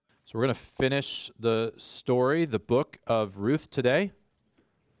So we're going to finish the story, the book of Ruth today.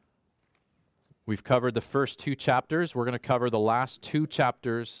 We've covered the first 2 chapters. We're going to cover the last 2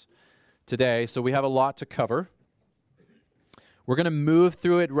 chapters today. So we have a lot to cover. We're going to move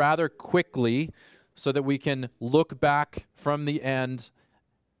through it rather quickly so that we can look back from the end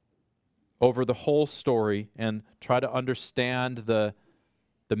over the whole story and try to understand the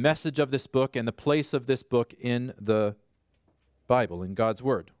message of this book and the place of this book in the Bible, in God's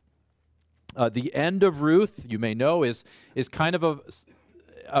Word. The end of Ruth, you may know, is kind of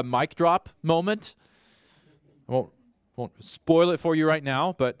a mic drop moment. I won't spoil it for you right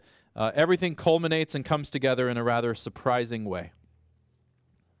now, but everything culminates and comes together in a rather surprising way.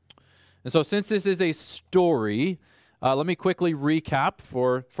 And so since this is a story, let me quickly recap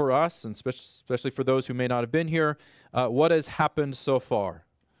for us, and especially for those who may not have been here, what has happened so far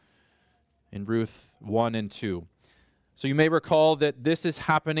in Ruth 1 and 2. So you may recall that this is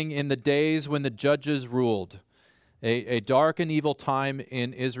happening in the days when the judges ruled, a dark and evil time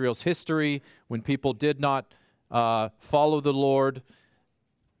in Israel's history when people did not follow the Lord,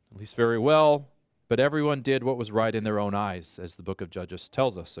 at least very well, but everyone did what was right in their own eyes, as the book of Judges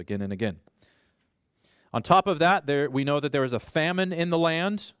tells us again and again. On top of that, we know that there is a famine in the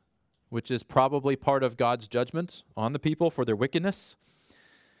land, which is probably part of God's judgment on the people for their wickedness.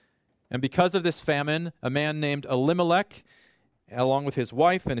 And because of this famine, a man named Elimelech, along with his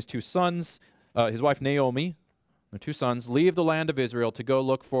wife and his 2 sons, his wife Naomi, their 2 sons, leave the land of Israel to go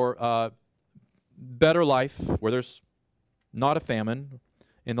look for a better life where there's not a famine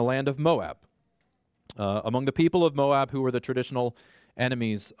in the land of Moab, among the people of Moab who were the traditional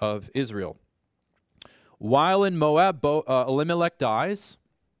enemies of Israel. While in Moab, Elimelech dies.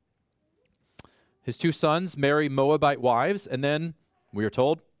 His 2 sons marry Moabite wives, and then, we are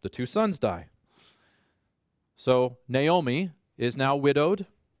told, the 2 sons die. So Naomi is now widowed,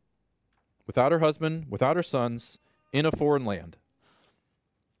 without her husband, without her sons, in a foreign land.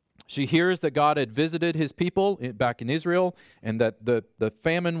 She hears that God had visited his people back in Israel and that the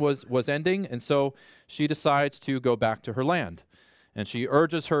famine was ending, and so she decides to go back to her land. And she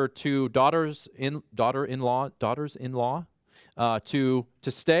urges her 2 daughters-in-law to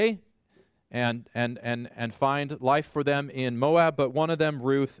stay and find life for them in Moab, but one of them,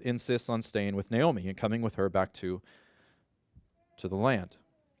 Ruth, insists on staying with Naomi and coming with her back to the land.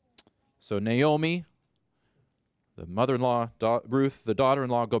 So Naomi, the mother-in-law, Ruth, the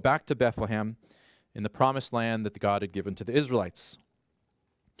daughter-in-law, go back to Bethlehem in the promised land that God had given to the Israelites.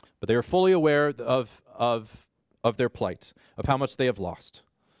 But they are fully aware of their plight, of how much they have lost.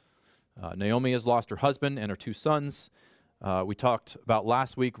 Naomi has lost her husband and her 2 sons. We talked about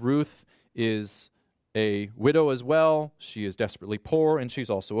last week, Ruth is a widow as well. She is desperately poor, and she's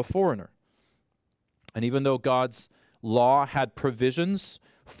also a foreigner. And even though God's law had provisions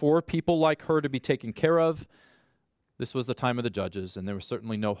for people like her to be taken care of, this was the time of the judges, and there was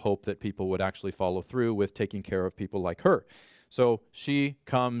certainly no hope that people would actually follow through with taking care of people like her. So she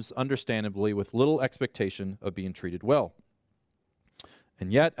comes, understandably, with little expectation of being treated well.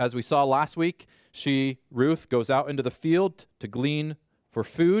 And yet, as we saw last week, Ruth, goes out into the field to glean for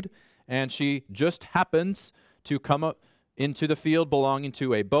food, and she just happens to come up into the field belonging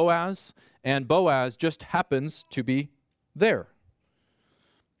to a Boaz, and Boaz just happens to be there.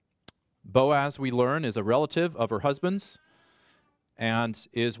 Boaz, we learn, is a relative of her husband's and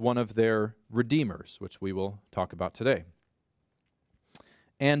is one of their redeemers, which we will talk about today.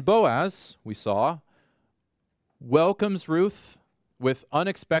 And Boaz, we saw, welcomes Ruth with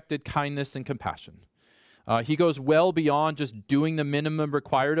unexpected kindness and compassion. He goes well beyond just doing the minimum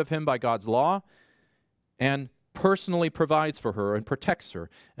required of him by God's law and personally provides for her and protects her.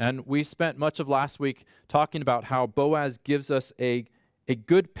 And we spent much of last week talking about how Boaz gives us a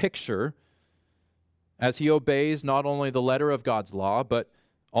good picture as he obeys not only the letter of God's law, but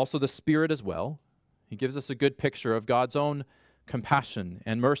also the Spirit as well. He gives us a good picture of God's own compassion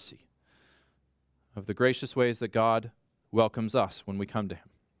and mercy, of the gracious ways that God welcomes us when we come to him.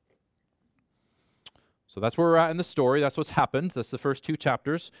 So that's where we're at in the story. That's what's happened. That's the first 2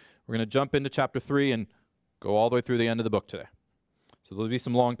 chapters. We're going to jump into chapter 3 and go all the way through the end of the book today. So there'll be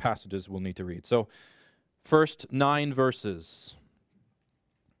some long passages we'll need to read. So first 9 verses.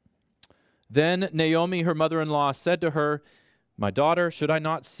 Then Naomi, her mother-in-law, said to her, "My daughter, should I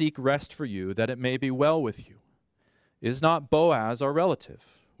not seek rest for you, that it may be well with you? Is not Boaz our relative,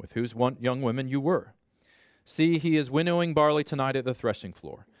 with whose young women you were? See, he is winnowing barley tonight at the threshing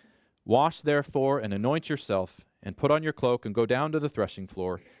floor. Wash, therefore, and anoint yourself, and put on your cloak, and go down to the threshing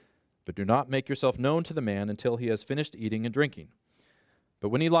floor. But do not make yourself known to the man until he has finished eating and drinking. But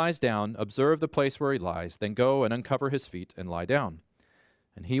when he lies down, observe the place where he lies, then go and uncover his feet and lie down.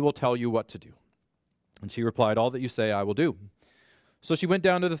 and he will tell you what to do." And she replied, "All that you say I will do." So she went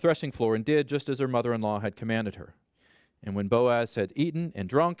down to the threshing floor and did just as her mother-in-law had commanded her. And when Boaz had eaten and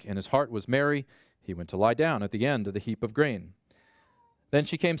drunk, and his heart was merry, he went to lie down at the end of the heap of grain. Then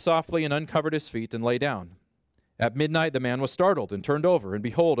she came softly and uncovered his feet and lay down. At midnight the man was startled and turned over, and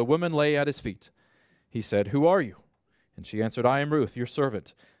behold, a woman lay at his feet. He said, "Who are you?" And she answered, "I am Ruth, your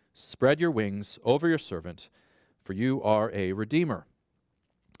servant. Spread your wings over your servant, for you are a redeemer."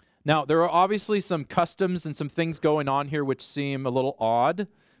 Now, there are obviously some customs and some things going on here which seem a little odd,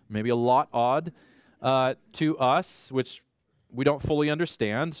 maybe a lot odd to us, which we don't fully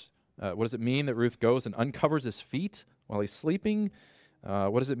understand. What does it mean that Ruth goes and uncovers his feet while he's sleeping?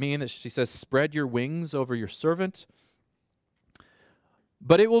 What does it mean that she says, "Spread your wings over your servant"?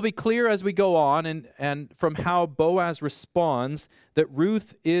 But it will be clear as we go on and from how Boaz responds that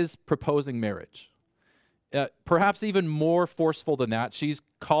Ruth is proposing marriage. Perhaps even more forceful than that, she's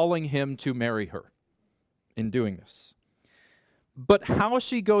calling him to marry her in doing this. But how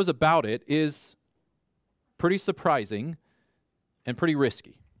she goes about it is pretty surprising and pretty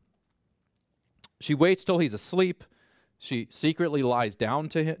risky. She waits till he's asleep. She secretly lies down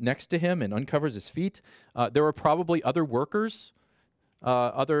to him, next to him, and uncovers his feet. There were probably other workers,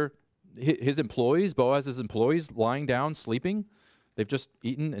 his employees, Boaz's employees, lying down, sleeping. They've just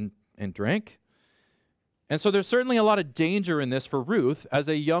eaten and drank. And so there's certainly a lot of danger in this for Ruth as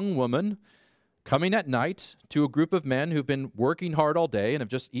a young woman coming at night to a group of men who've been working hard all day and have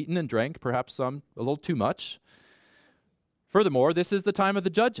just eaten and drank, perhaps some a little too much. Furthermore, this is the time of the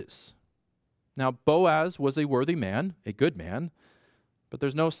judges. Now, Boaz was a worthy man, a good man, but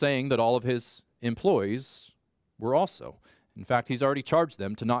there's no saying that all of his employees were also. In fact, he's already charged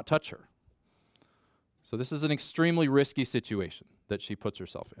them to not touch her. So this is an extremely risky situation that she puts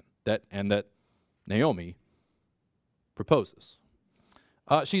herself in, that Naomi proposes.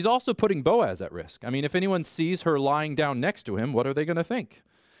 She's also putting Boaz at risk. I mean, if anyone sees her lying down next to him, what are they going to think?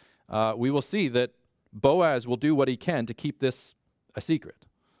 We will see that Boaz will do what he can to keep this a secret.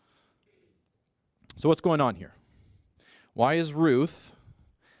 So what's going on here? Why is Ruth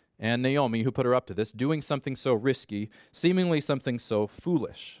and Naomi, who put her up to this, doing something so risky, seemingly something so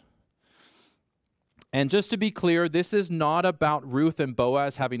foolish? And just to be clear, this is not about Ruth and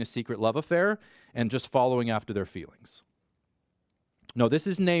Boaz having a secret love affair and just following after their feelings. No, this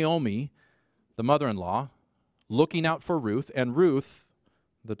is Naomi, the mother-in-law, looking out for Ruth, and Ruth,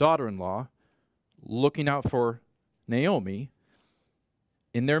 the daughter-in-law, looking out for Naomi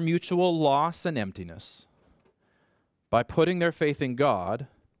in their mutual loss and emptiness by putting their faith in God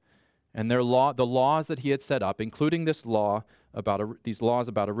and the laws that he had set up, including these laws about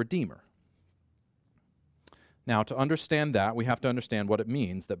a redeemer. Now, to understand that, we have to understand what it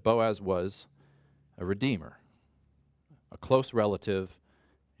means that Boaz was a redeemer, a close relative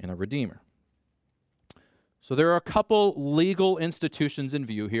and a redeemer. So there are a couple legal institutions in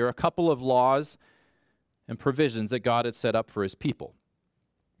view here, a couple of laws and provisions that God had set up for his people.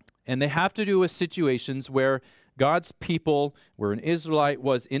 And they have to do with situations where God's people, where an Israelite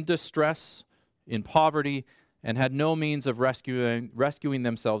was in distress, in poverty, and had no means of rescuing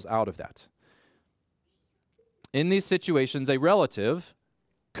themselves out of that. In these situations, a relative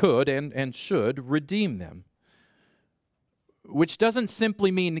could and should redeem them, which doesn't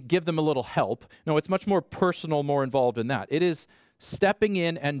simply mean give them a little help. No, it's much more personal, more involved in that. It is stepping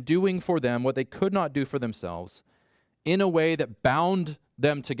in and doing for them what they could not do for themselves in a way that bound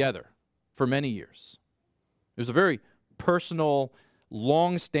them together for many years. It was a very personal,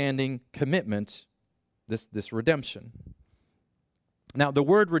 long-standing commitment, this redemption. Now, the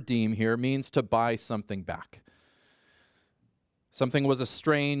word redeem here means to buy something back. Something was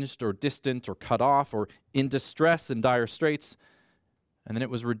estranged or distant or cut off or in distress and dire straits, and then it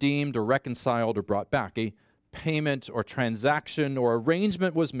was redeemed or reconciled or brought back. A payment or transaction or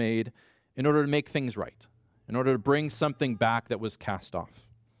arrangement was made in order to make things right, in order to bring something back that was cast off.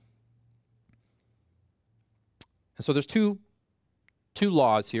 And so there's two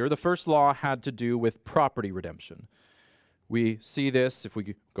laws here. The first law had to do with property redemption. We see this, if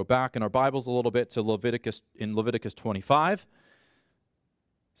we go back in our Bibles a little bit to Leviticus 25.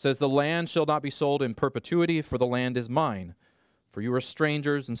 Says, "The land shall not be sold in perpetuity, for the land is mine. For you are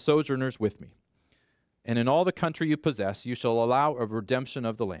strangers and sojourners with me. And in all the country you possess, you shall allow a redemption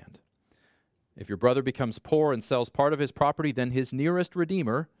of the land. If your brother becomes poor and sells part of his property, then his nearest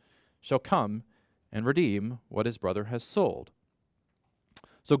redeemer shall come and redeem what his brother has sold."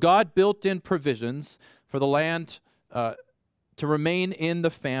 So God built in provisions for the land to remain in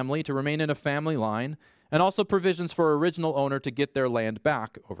the family, to remain in a family line, and also provisions for original owner to get their land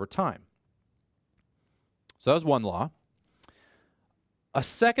back over time. So that was one law. A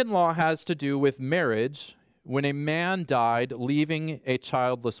second law has to do with marriage when a man died leaving a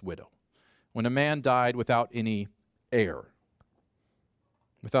childless widow, when a man died without any heir,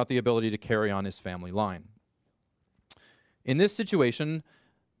 without the ability to carry on his family line. In this situation,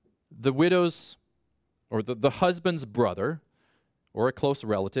 the widow's or the husband's brother, or a close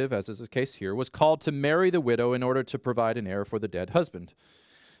relative, as is the case here, was called to marry the widow in order to provide an heir for the dead husband.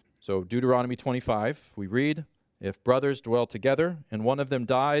 So Deuteronomy 25, we read, "If brothers dwell together, and one of them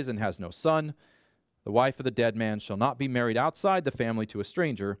dies and has no son, the wife of the dead man shall not be married outside the family to a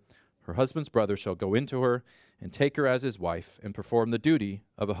stranger. Her husband's brother shall go into her and take her as his wife and perform the duty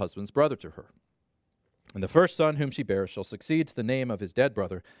of a husband's brother to her. And the first son whom she bears shall succeed to the name of his dead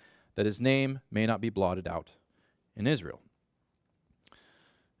brother, that his name may not be blotted out in Israel."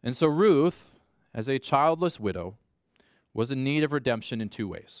 And so Ruth, as a childless widow, was in need of redemption in two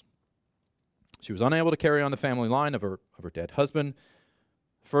ways. She was unable to carry on the family line of her dead husband.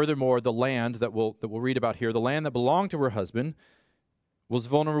 Furthermore, the land that we'll read about here, the land that belonged to her husband, was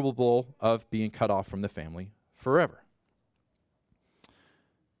vulnerable of being cut off from the family forever.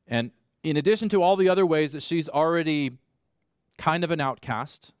 And in addition to all the other ways that she's already kind of an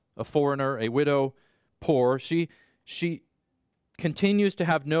outcast, a foreigner, a widow, poor, she continues to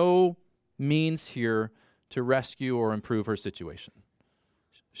have no means here to rescue or improve her situation.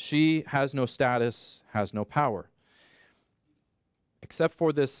 She has no status, has no power, except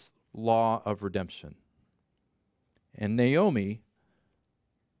for this law of redemption. And Naomi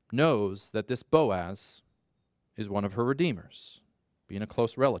knows that this Boaz is one of her redeemers, being a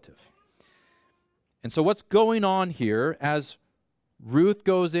close relative. And so what's going on here as Ruth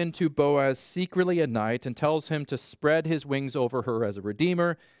goes into Boaz secretly at night and tells him to spread his wings over her as a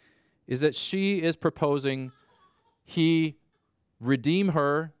redeemer is that she is proposing he redeem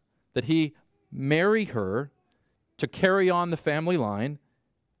her, that he marry her to carry on the family line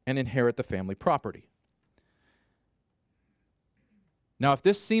and inherit the family property. Now, if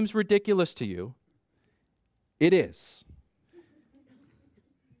this seems ridiculous to you, it is.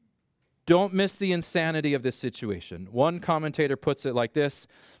 Don't miss the insanity of this situation. One commentator puts it like this.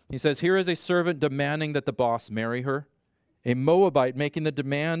 He says, "Here is a servant demanding that the boss marry her, a Moabite making the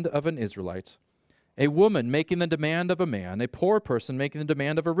demand of an Israelite, a woman making the demand of a man, a poor person making the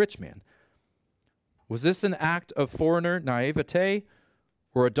demand of a rich man. Was this an act of foreigner naivete,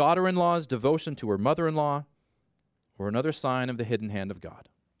 or a daughter-in-law's devotion to her mother-in-law, or another sign of the hidden hand of God?"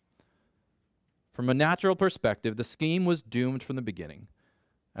 From a natural perspective, the scheme was doomed from the beginning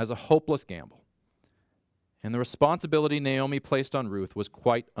as a hopeless gamble. And the responsibility Naomi placed on Ruth was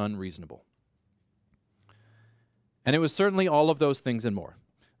quite unreasonable. And it was certainly all of those things and more.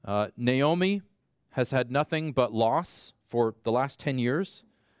 Naomi has had nothing but loss for the last 10 years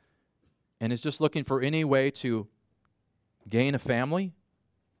and is just looking for any way to gain a family.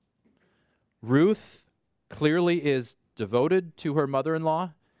 Ruth clearly is devoted to her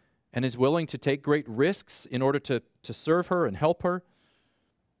mother-in-law and is willing to take great risks in order to serve her and help her.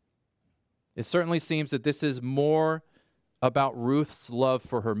 It certainly seems that this is more about Ruth's love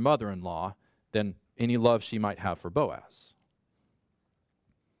for her mother-in-law than any love she might have for Boaz.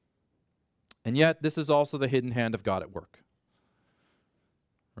 And yet, this is also the hidden hand of God at work.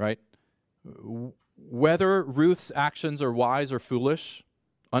 Right? Whether Ruth's actions are wise or foolish,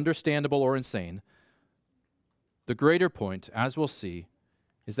 understandable or insane, the greater point, as we'll see,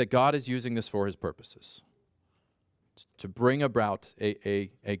 is that God is using this for his purposes, to bring about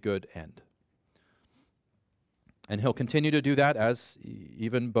a good end. And he'll continue to do that as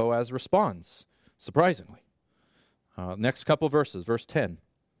even Boaz responds, surprisingly. Next couple verses, verse 10.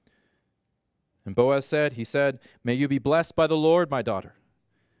 "And Boaz said, he said, 'May you be blessed by the Lord, my daughter.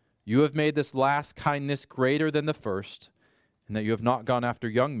 You have made this last kindness greater than the first, and that you have not gone after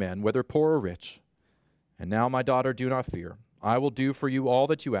young men, whether poor or rich. And now, my daughter, do not fear. I will do for you all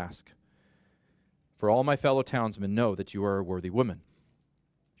that you ask. For all my fellow townsmen know that you are a worthy woman.'"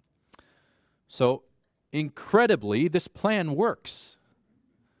 So, incredibly, this plan works.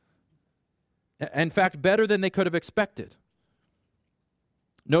 In fact, better than they could have expected.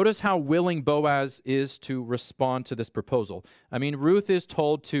 Notice how willing Boaz is to respond to this proposal. I mean, Ruth is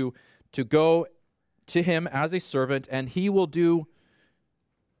told to go to him as a servant, and he will do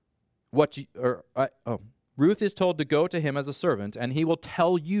Ruth is told to go to him as a servant, and he will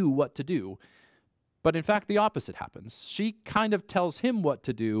tell you what to do. But in fact, the opposite happens. She kind of tells him what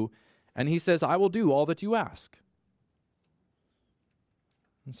to do, and he says, "I will do all that you ask."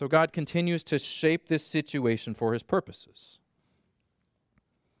 And so God continues to shape this situation for his purposes.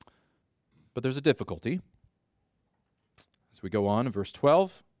 But there's a difficulty. As we go on in verse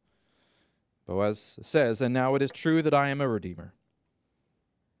 12, Boaz says, "And now it is true that I am a redeemer.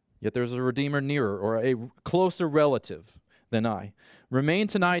 Yet there's a Redeemer nearer, or a closer relative than I. Remain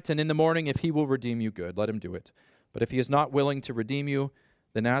tonight, and in the morning, if he will redeem you, good, let him do it. But if he is not willing to redeem you,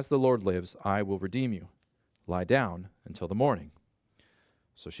 then as the Lord lives, I will redeem you. Lie down until the morning."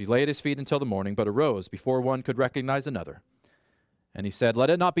 So she lay at his feet until the morning, but arose before one could recognize another. And he said, "Let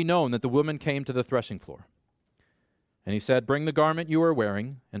it not be known that the woman came to the threshing floor." And he said, "Bring the garment you are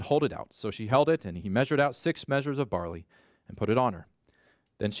wearing, and hold it out." So she held it, and he measured out 6 measures of barley, and put it on her.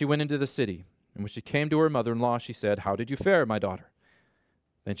 Then she went into the city, and when she came to her mother-in-law, she said, "How did you fare, my daughter?"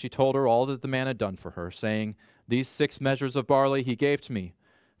 Then she told her all that the man had done for her, saying, "These 6 measures of barley he gave to me,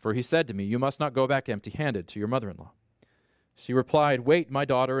 for he said to me, 'You must not go back empty-handed to your mother-in-law.'" She replied, "Wait, my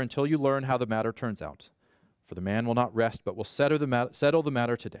daughter, until you learn how the matter turns out, for the man will not rest, but will settle the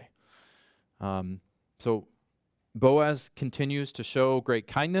matter today." So Boaz continues to show great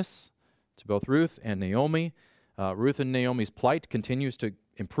kindness to both Ruth and Naomi. Ruth and Naomi's plight continues to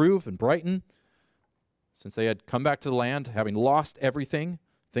improve and brighten. Since they had come back to the land, having lost everything,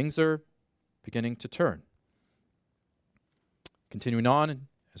 things are beginning to turn. Continuing on,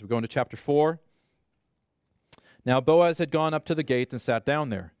 as we go into chapter 4. Now Boaz had gone up to the gate and sat down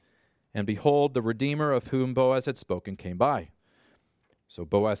there. And behold, the Redeemer of whom Boaz had spoken came by. So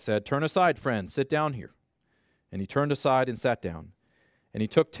Boaz said, "Turn aside, friend, sit down here." And he turned aside and sat down. And he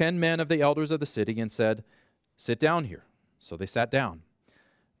took 10 men of the elders of the city and said, "Sit down here." So they sat down.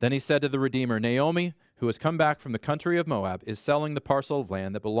 Then he said to the Redeemer, "Naomi, who has come back from the country of Moab, is selling the parcel of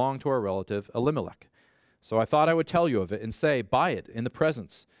land that belonged to our relative Elimelech. So I thought I would tell you of it and say, buy it in the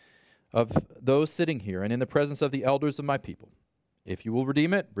presence of those sitting here and in the presence of the elders of my people. If you will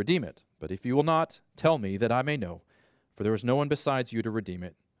redeem it, redeem it. But if you will not, tell me that I may know, for there is no one besides you to redeem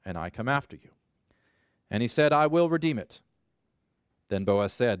it, and I come after you." And he said, "I will redeem it." Then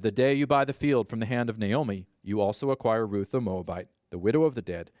Boaz said, "The day you buy the field from the hand of Naomi, you also acquire Ruth the Moabite, the widow of the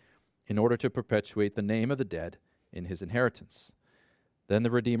dead, in order to perpetuate the name of the dead in his inheritance." Then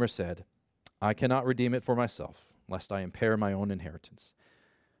the Redeemer said, "I cannot redeem it for myself, lest I impair my own inheritance.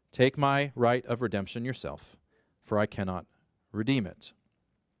 Take my right of redemption yourself, for I cannot redeem it."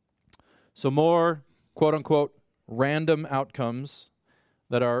 So more, quote-unquote, random outcomes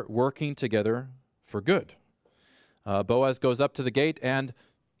that are working together for good. Boaz goes up to the gate, and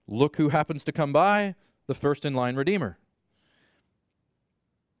look who happens to come by, the first-in-line Redeemer.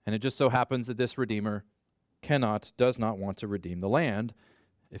 And it just so happens that this Redeemer does not want to redeem the land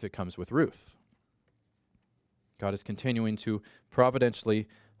if it comes with Ruth. God is continuing to providentially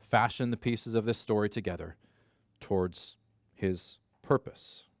fashion the pieces of this story together towards his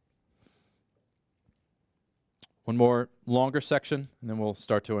purpose. One more longer section, and then we'll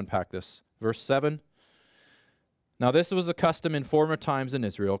start to unpack this. Verse 7. "Now this was a custom in former times in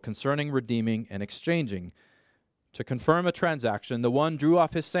Israel concerning redeeming and exchanging. To confirm a transaction, the one drew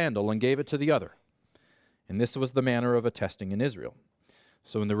off his sandal and gave it to the other. And this was the manner of attesting in Israel.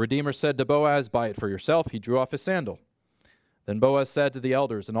 So when the Redeemer said to Boaz, 'Buy it for yourself,' he drew off his sandal. Then Boaz said to the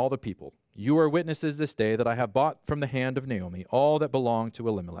elders and all the people, 'You are witnesses this day that I have bought from the hand of Naomi all that belonged to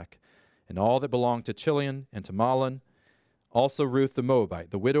Elimelech, and all that belonged to Chilion and to Mahlon, also Ruth the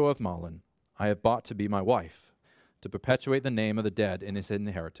Moabite, the widow of Mahlon, I have bought to be my wife, to perpetuate the name of the dead in his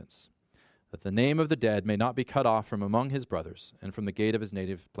inheritance, that the name of the dead may not be cut off from among his brothers and from the gate of his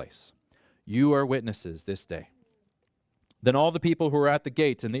native place. You are witnesses this day.' Then all the people who were at the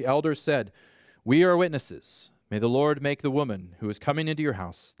gate and the elders said, 'We are witnesses. May the Lord make the woman who is coming into your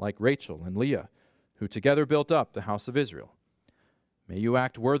house like Rachel and Leah, who together built up the house of Israel. May you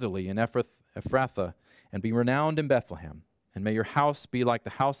act worthily in Ephrathah and be renowned in Bethlehem, and may your house be like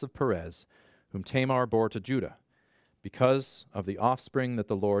the house of Perez, whom Tamar bore to Judah, because of the offspring that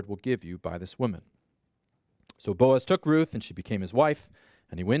the Lord will give you by this woman.' So Boaz took Ruth, and she became his wife,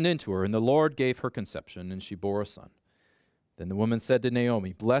 and he went into her, and the Lord gave her conception, and she bore a son. Then the woman said to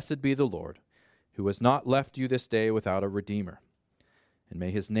Naomi, 'Blessed be the Lord, who has not left you this day without a redeemer, and may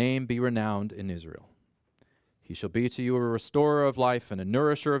his name be renowned in Israel. He shall be to you a restorer of life and a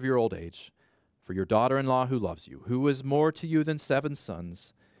nourisher of your old age, for your daughter-in-law who loves you, who is more to you than 7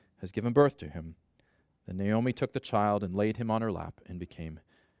 sons, has given birth to him.' Then Naomi took the child and laid him on her lap and became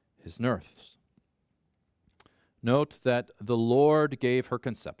his nurse." Note that the Lord gave her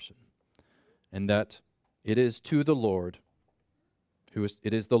conception, and that it is the Lord who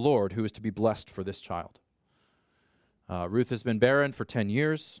is to be blessed for this child. Ruth has been barren for 10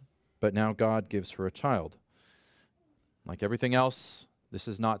 years, but now God gives her a child. Like everything else, this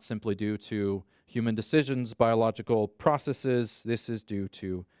is not simply due to human decisions, biological processes. This is due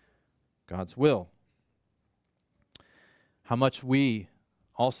to God's will. How much we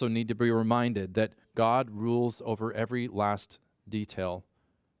also need to be reminded that God rules over every last detail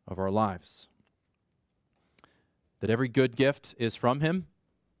of our lives. That every good gift is from him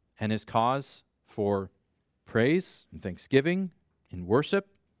and is cause for praise and thanksgiving in worship,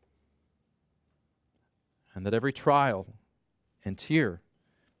 and that every trial and tear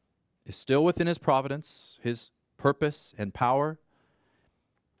is still within his providence, his purpose and power,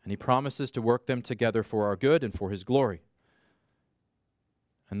 and he promises to work them together for our good and for his glory.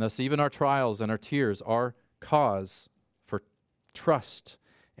 And thus even our trials and our tears are cause for trust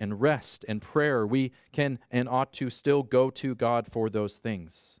and rest and prayer. We can and ought to still go to God for those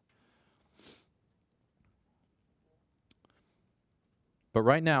things. But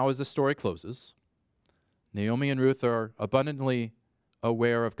right now, as the story closes, Naomi and Ruth are abundantly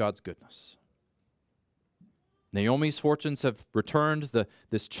aware of God's goodness. Naomi's fortunes have returned.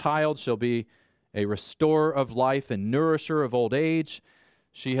 This child shall be a restorer of life and nourisher of old age.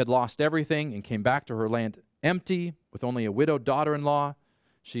 She had lost everything and came back to her land empty with only a widowed daughter-in-law.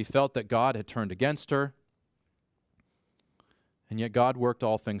 She felt that God had turned against her. And yet God worked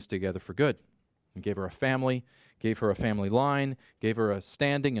all things together for good and gave her a family, gave her a family line, gave her a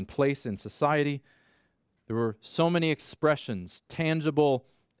standing and place in society. There were so many expressions, tangible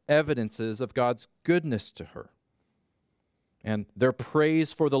evidences of God's goodness to her. And their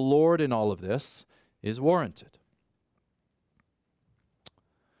praise for the Lord in all of this is warranted.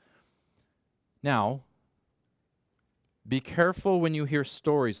 Now, be careful when you hear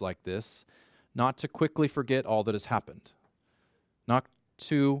stories like this, not to quickly forget all that has happened. Not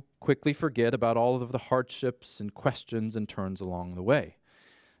to quickly forget about all of the hardships and questions and turns along the way.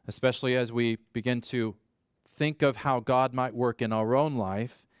 Especially as we begin to think of how God might work in our own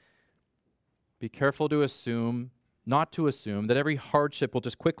life, be careful to not to assume that every hardship will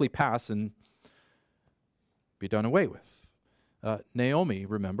just quickly pass and be done away with. Naomi,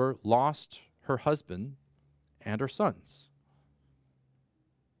 remember, lost her husband and her sons.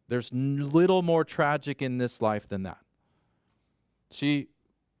 There's little more tragic in this life than that. She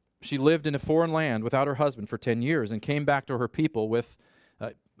lived in a foreign land without her husband for 10 years and came back to her people with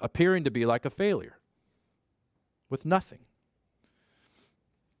appearing to be like a failure, with nothing.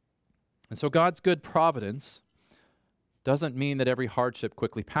 And so God's good providence doesn't mean that every hardship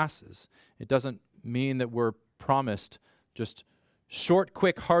quickly passes. It doesn't mean that we're promised just short,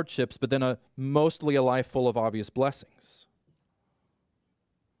 quick hardships, but then mostly a life full of obvious blessings.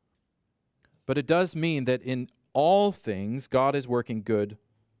 But it does mean that in all things, God is working good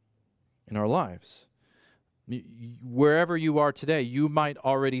in our lives. Wherever you are today, you might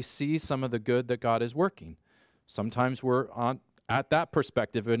already see some of the good that God is working. Sometimes we're at that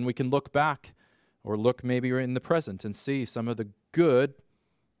perspective and we can look back or look maybe in the present and see some of the good.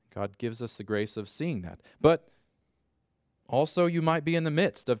 God gives us the grace of seeing that. But also you might be in the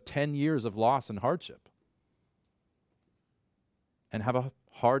midst of 10 years of loss and hardship and have a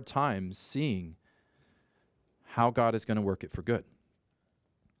hard time seeing how God is going to work it for good.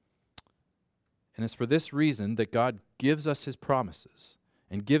 And it's for this reason that God gives us his promises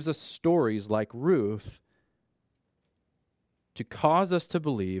and gives us stories like Ruth to cause us to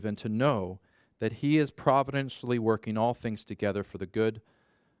believe and to know that he is providentially working all things together for the good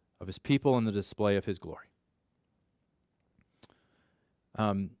of his people and the display of his glory.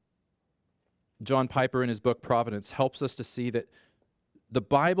 John Piper in his book Providence helps us to see that the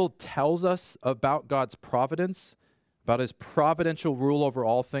Bible tells us about God's providence, about his providential rule over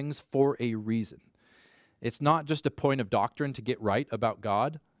all things for a reason. It's not just a point of doctrine to get right about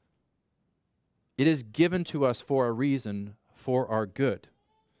God. It is given to us for a reason, for our good.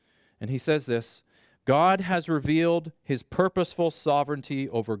 And he says this, God has revealed his purposeful sovereignty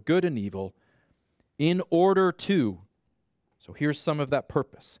over good and evil in order to, so here's some of that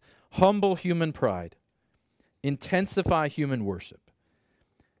purpose, humble human pride, intensify human worship,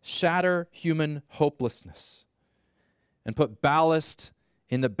 shatter human hopelessness, and put ballast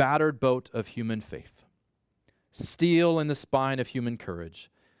in the battered boat of human faith, steel in the spine of human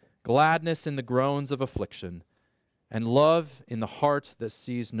courage, gladness in the groans of affliction, and love in the heart that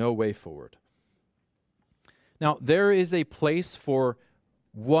sees no way forward. Now, there is a place for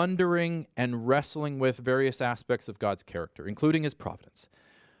wondering and wrestling with various aspects of God's character, including his providence.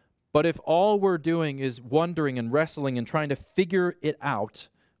 But if all we're doing is wondering and wrestling and trying to figure it out,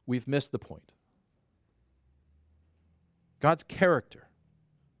 we've missed the point. God's character,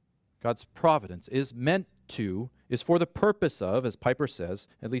 God's providence is for the purpose of, as Piper says,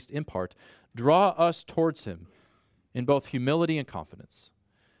 at least in part, draw us towards him in both humility and confidence.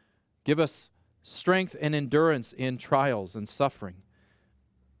 Give us strength and endurance in trials and suffering.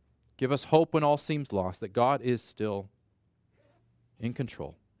 Give us hope when all seems lost, that God is still in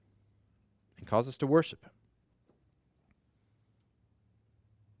control, and cause us to worship him.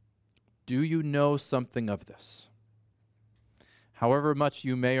 Do you know something of this? However much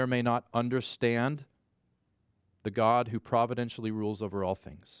you may or may not understand the God who providentially rules over all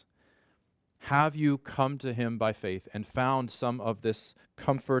things, have you come to him by faith and found some of this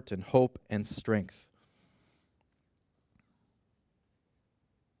comfort and hope and strength?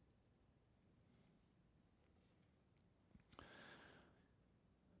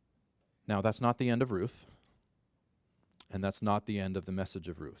 Now, that's not the end of Ruth, and that's not the end of the message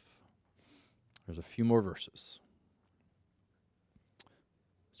of Ruth. There's a few more verses.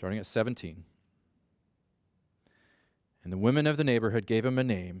 Starting at 17. And the women of the neighborhood gave him a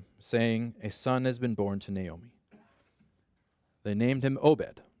name, saying, a son has been born to Naomi. They named him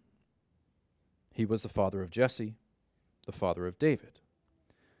Obed. He was the father of Jesse, the father of David.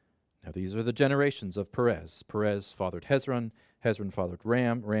 Now these are the generations of Perez. Perez fathered Hezron. Hezron fathered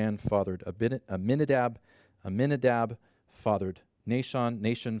Ram. Ram fathered Aminadab. Aminadab fathered Nahshon.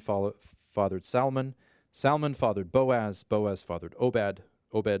 Nahshon fathered Salmon. Salmon fathered Boaz. Boaz fathered Obed.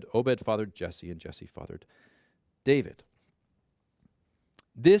 Obed fathered Jesse, and Jesse fathered David.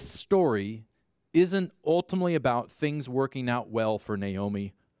 This story isn't ultimately about things working out well for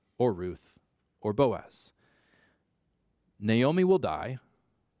Naomi or Ruth or Boaz. Naomi will die,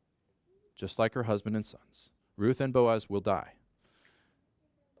 just like her husband and sons. Ruth and Boaz will die.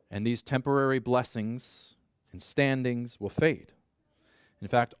 And these temporary blessings and standings will fade. In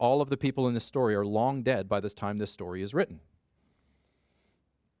fact, all of the people in this story are long dead by the time this story is written.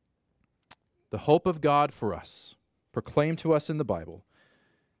 The hope of God for us, proclaimed to us in the Bible,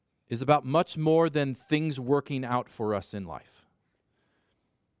 is about much more than things working out for us in life.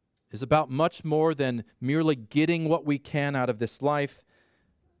 Is about much more than merely getting what we can out of this life.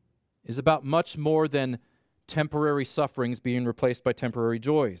 Is about much more than temporary sufferings being replaced by temporary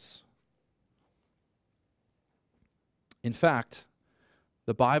joys. In fact,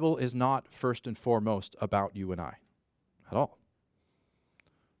 the Bible is not first and foremost about you and I at all,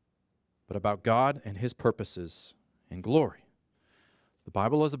 but about God and his purposes and glory. The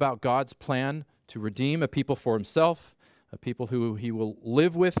Bible is about God's plan to redeem a people for himself, a people who he will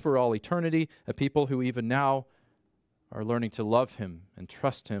live with for all eternity, a people who even now are learning to love him and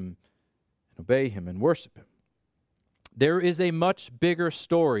trust him and obey him and worship him. There is a much bigger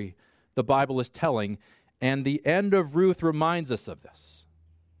story the Bible is telling, and the end of Ruth reminds us of this.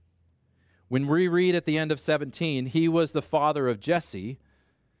 When we read at the end of 17, he was the father of Jesse,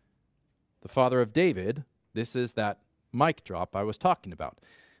 the father of David. This is that mic drop I was talking about.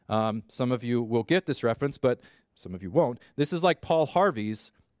 Some of you will get this reference, but some of you won't. This is like Paul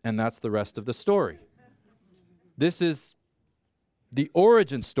Harvey's, and that's the rest of the story. This is the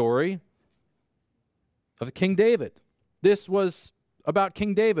origin story of King David. This was about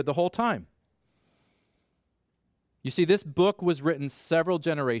King David the whole time. You see, this book was written several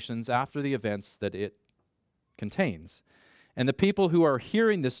generations after the events that it contains. And the people who are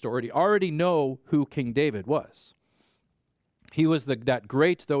hearing this story already know who King David was. He was that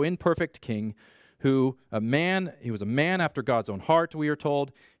great, though imperfect king he was a man after God's own heart, we are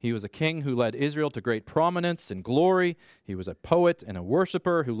told. He was a king who led Israel to great prominence and glory. He was a poet and a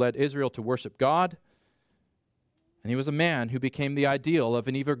worshiper who led Israel to worship God. And he was a man who became the ideal of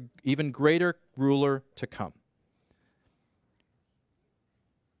an even greater ruler to come.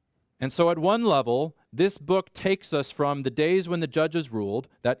 And so at one level, this book takes us from the days when the judges ruled,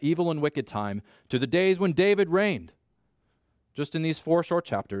 that evil and wicked time, to the days when David reigned, just in these 4 short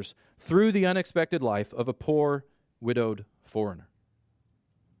chapters, through the unexpected life of a poor, widowed foreigner.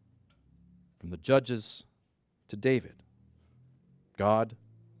 From the judges to David, God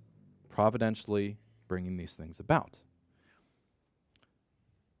providentially bringing these things about.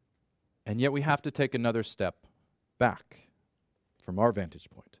 And yet we have to take another step back from our vantage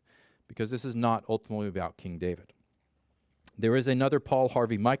point, because this is not ultimately about King David. There is another Paul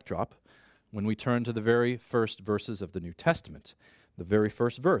Harvey mic drop when we turn to the very first verses of the New Testament. The very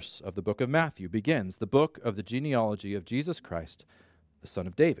first verse of the book of Matthew begins, the book of the genealogy of Jesus Christ, the son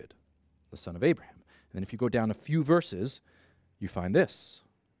of David, the son of Abraham. And then if you go down a few verses, you find this: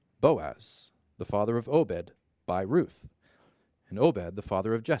 Boaz, the father of Obed by Ruth, and Obed, the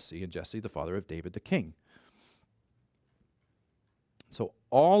father of Jesse, and Jesse, the father of David the king. So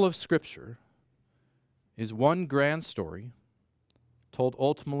all of Scripture is one grand story told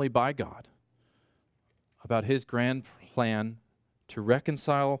ultimately by God about his grand plan to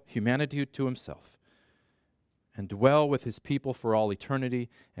reconcile humanity to himself and dwell with his people for all eternity,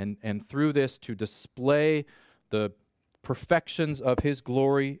 and through this to display the perfections of his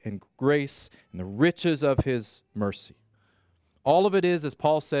glory and grace and the riches of his mercy. All of it is, as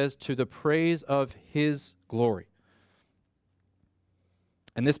Paul says, to the praise of his glory.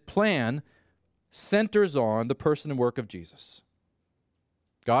 And this plan centers on the person and work of Jesus.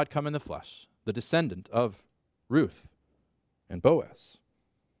 God come in the flesh, the descendant of Ruth and Boaz,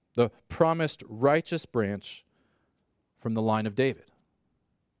 the promised righteous branch from the line of David.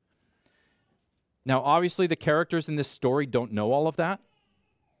 Now, obviously, the characters in this story don't know all of that.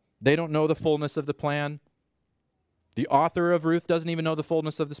 They don't know the fullness of the plan. The author of Ruth doesn't even know the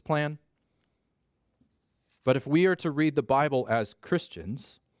fullness of this plan. But if we are to read the Bible as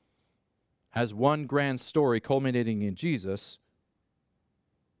Christians, as one grand story culminating in Jesus,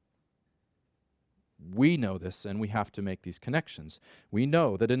 we know this and we have to make these connections. We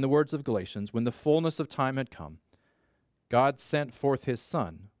know that in the words of Galatians, when the fullness of time had come, God sent forth his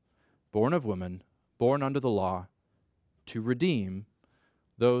Son, born of woman, born under the law, to redeem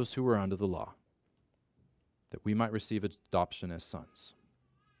those who were under the law, that we might receive adoption as sons.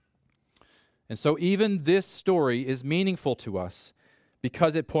 And so even this story is meaningful to us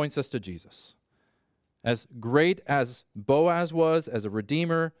because it points us to Jesus. As great as Boaz was as a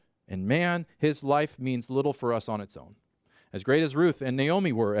redeemer and man, his life means little for us on its own. As great as Ruth and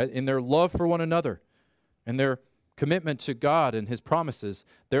Naomi were in their love for one another and their commitment to God and his promises,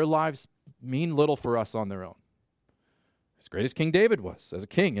 their lives mean little for us on their own. As great as King David was as a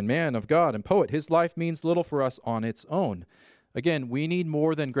king and man of God and poet, his life means little for us on its own. Again, we need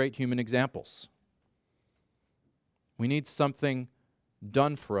more than great human examples. We need something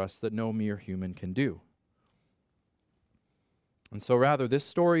done for us that no mere human can do. And so rather, this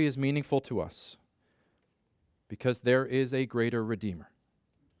story is meaningful to us because there is a greater Redeemer,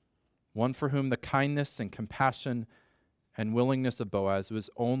 one for whom the kindness and compassion and willingness of Boaz was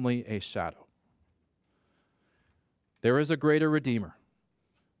only a shadow. There is a greater Redeemer,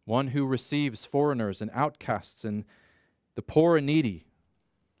 one who receives foreigners and outcasts and the poor and needy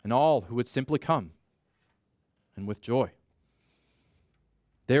and all who would simply come, and with joy.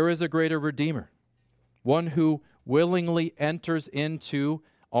 There is a greater Redeemer, one who willingly enters into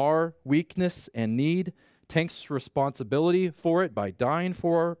our weakness and need, takes responsibility for it by dying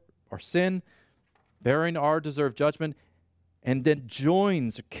for our sin, bearing our deserved judgment, and then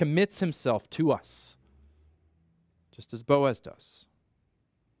commits himself to us, just as Boaz does.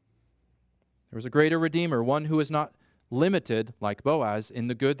 There is a greater Redeemer, one who is not limited, like Boaz, in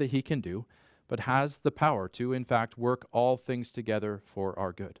the good that he can do, but has the power to, in fact, work all things together for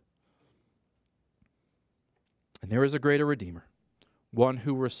our good. And there is a greater Redeemer, one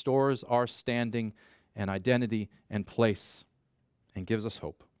who restores our standing and identity and place and gives us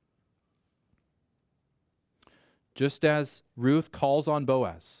hope. Just as Ruth calls on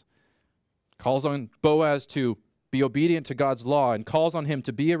Boaz to be obedient to God's law and calls on him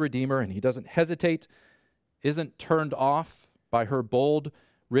to be a redeemer, and he doesn't hesitate, isn't turned off by her bold,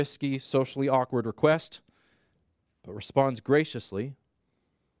 risky, socially awkward request, but responds graciously.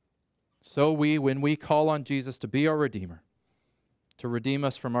 So when we call on Jesus to be our Redeemer, to redeem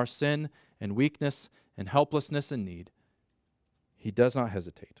us from our sin and weakness and helplessness and need, he does not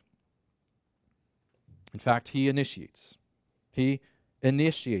hesitate. In fact, he initiates. He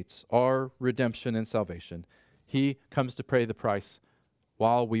initiates our redemption and salvation. He comes to pay the price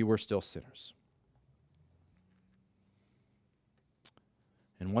while we were still sinners.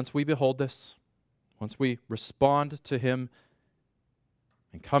 And once we behold this, once we respond to him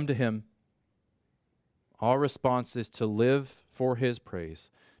and come to him, our response is to live for his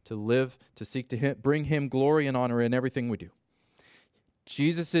praise, to live, to seek to bring him glory and honor in everything we do.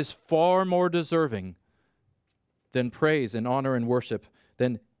 Jesus is far more deserving than praise and honor and worship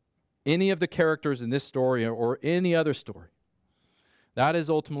than any of the characters in this story or any other story. That is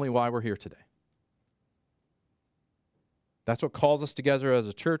ultimately why we're here today. That's what calls us together as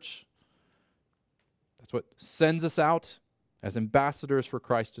a church. That's what sends us out as ambassadors for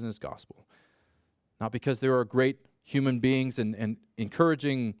Christ and his gospel. Not because there are great human beings and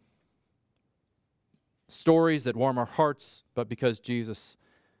encouraging stories that warm our hearts, but because Jesus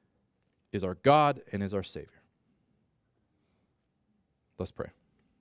is our God and is our Savior. Let's pray.